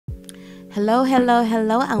Hello,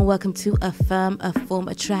 and welcome to Affirm Afform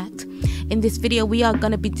Attract. In this video, we are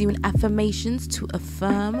going to be doing affirmations to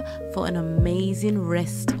affirm for an amazing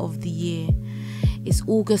rest of the year. It's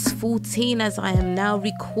August 14 as I am now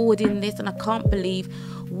recording this, and I can't believe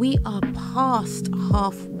we are past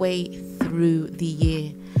halfway through the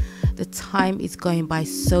year. The time is going by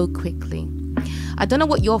so quickly. I don't know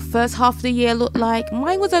what your first half of the year looked like.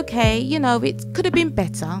 Mine was okay. It could have been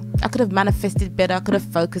better. I could have manifested better. I could have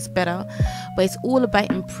focused better. But it's all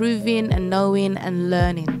about improving and knowing and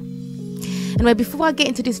learning. Anyway, before I get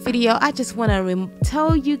into this video, I just want to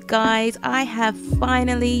tell you guys I have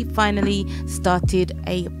finally started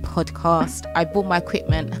a podcast. I bought my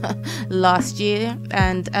equipment last year,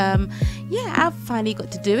 and I've finally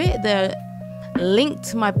got to do it. The link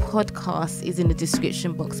to my podcast is in the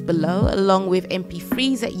description box below, along with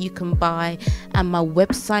MP3s that you can buy, and my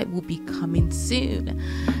website will be coming soon.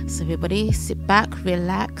 So everybody sit back,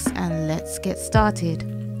 relax, and let's get started.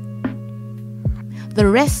 The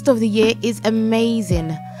rest of the year is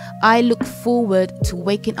amazing. I look forward to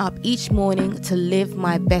waking up each morning to live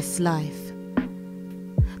my best life.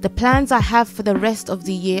 The plans I have for the rest of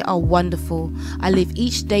the year are wonderful. I live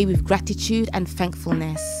each day with gratitude and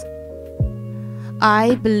thankfulness.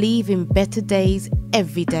 I believe in better days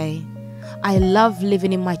every day. I love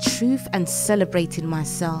living in my truth and celebrating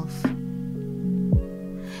myself.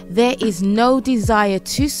 There is no desire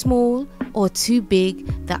too small or too big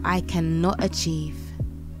that I cannot achieve.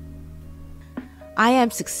 I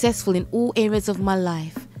am successful in all areas of my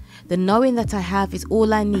life. The knowing that I have is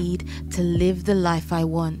all I need to live the life I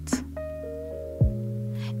want.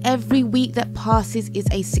 Every week that passes is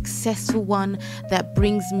a successful one that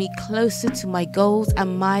brings me closer to my goals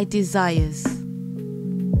and my desires.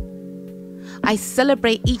 I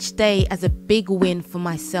celebrate each day as a big win for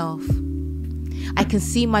myself. I can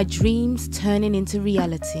see my dreams turning into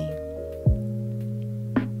reality.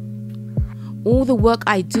 All the work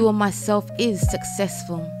I do on myself is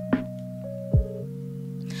successful.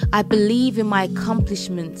 I believe in my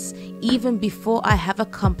accomplishments even before I have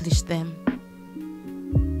accomplished them.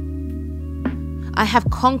 I have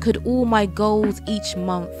conquered all my goals each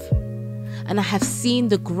month, and I have seen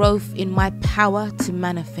the growth in my power to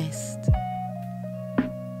manifest.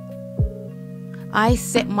 I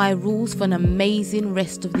set my rules for an amazing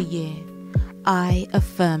rest of the year. I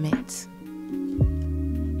affirm it.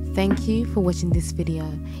 Thank you for watching this video.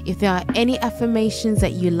 If there are any affirmations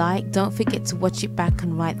that you like, don't forget to watch it back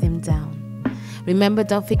and write them down. Remember,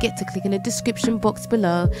 don't forget to click in the description box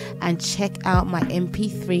below and check out my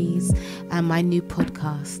MP3s and my new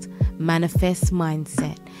podcast, Manifest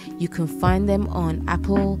Mindset. You can find them on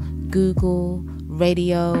Apple, Google,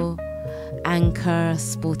 Radio, Anchor,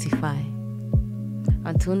 Spotify.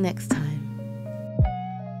 Until next time.